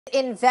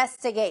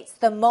Investigates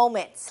the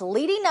moments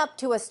leading up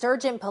to a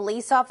Sturgeon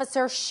police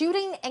officer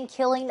shooting and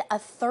killing a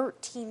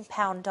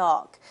 13-pound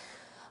dog.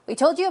 We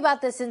told you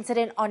about this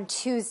incident on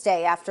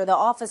Tuesday after the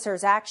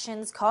officer's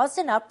actions caused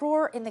an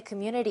uproar in the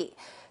community.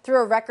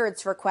 Through a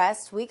records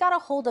request, we got a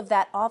hold of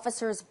that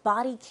officer's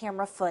body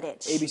camera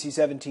footage. ABC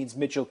 17's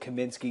Mitchell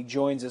Kaminsky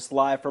joins us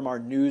live from our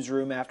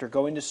newsroom after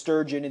going to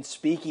Sturgeon and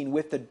speaking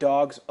with the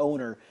dog's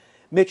owner.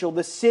 Mitchell,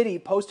 the city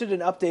posted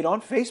an update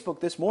on Facebook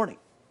this morning.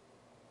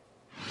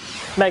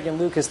 Megan,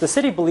 Lucas, the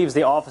city believes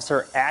the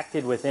officer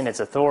acted within its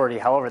authority.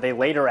 However, they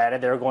later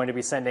added they're going to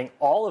be sending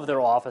all of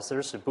their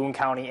officers to Boone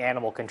County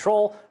Animal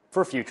Control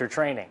for future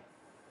training.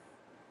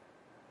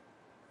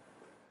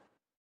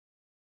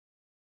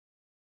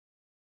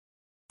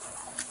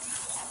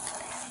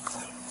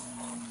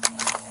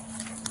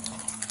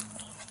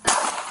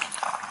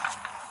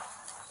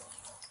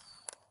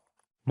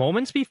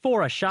 Moments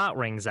before a shot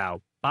rings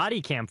out,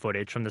 body cam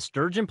footage from the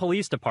Sturgeon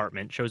Police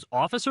Department shows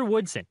Officer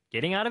Woodson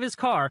getting out of his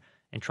car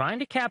and trying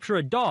to capture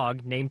a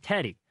dog named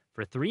Teddy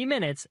for 3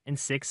 minutes and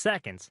 6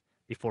 seconds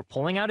before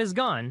pulling out his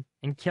gun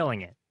and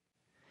killing it.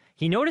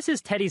 He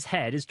notices Teddy's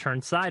head is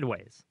turned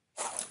sideways.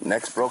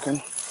 Neck's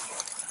broken.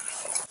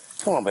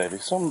 Come on, baby.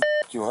 Something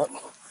you up.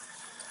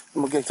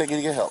 I'm gonna take you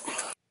to get help.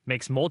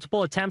 Makes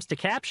multiple attempts to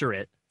capture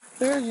it.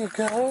 There you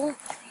go.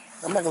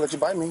 I'm not gonna let you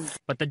bite me.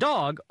 But the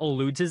dog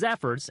eludes his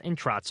efforts and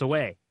trots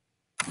away.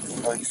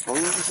 You smooth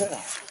as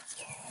hell.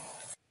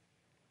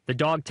 The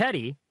dog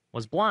Teddy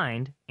was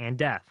blind and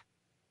deaf.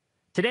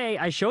 Today,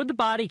 I showed the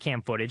body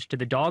cam footage to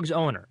the dog's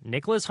owner,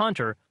 Nicholas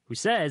Hunter, who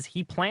says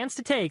he plans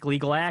to take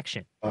legal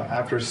action.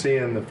 After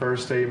seeing the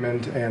first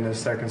statement and the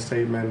second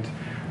statement,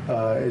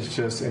 it's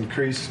just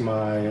increased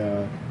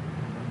my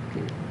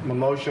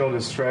emotional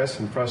distress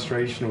and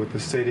frustration with the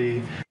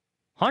city.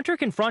 Hunter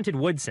confronted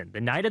Woodson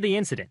the night of the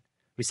incident,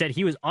 who said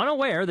he was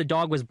unaware the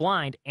dog was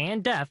blind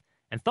and deaf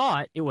and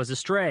thought it was a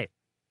stray.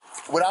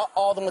 Without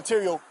all the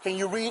material, can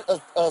you read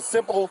a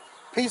simple,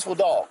 peaceful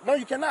dog? No,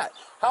 you cannot.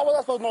 How was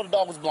I supposed to know the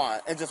dog was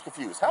blind and just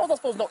confused? How was I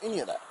supposed to know any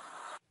of that?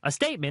 A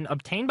statement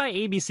obtained by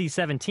ABC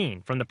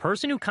 17 from the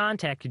person who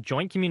contacted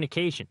Joint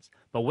Communications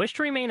but wished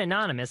to remain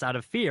anonymous out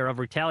of fear of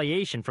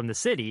retaliation from the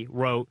city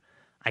wrote,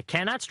 "I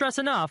cannot stress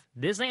enough,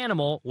 this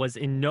animal was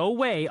in no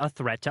way a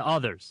threat to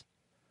others."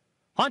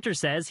 Hunter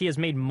says he has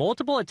made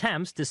multiple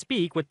attempts to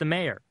speak with the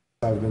mayor.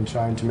 I've been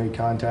trying to make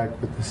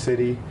contact with the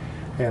city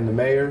and the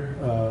mayor.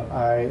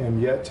 I am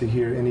yet to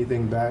hear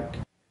anything back.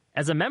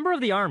 As a member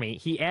of the Army,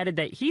 he added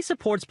that he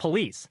supports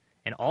police,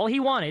 and all he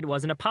wanted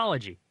was an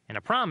apology and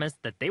a promise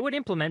that they would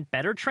implement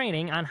better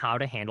training on how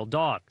to handle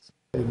dogs.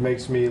 It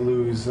makes me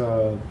lose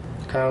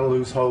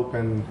hope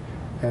and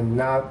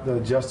not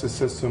the justice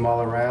system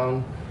all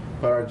around,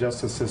 but our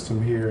justice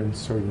system here in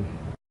Sturgeon.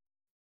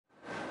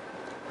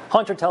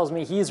 Hunter tells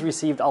me he's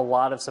received a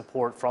lot of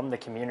support from the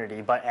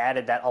community, but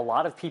added that a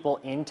lot of people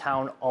in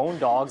town own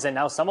dogs, and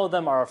now some of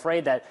them are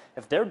afraid that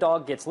if their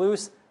dog gets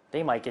loose,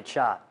 they might get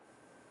shot.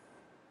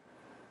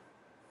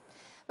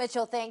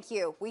 Mitchell, thank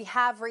you. We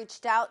have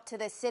reached out to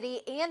the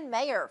city and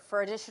mayor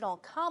for additional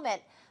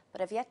comment,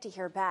 but have yet to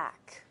hear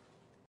back.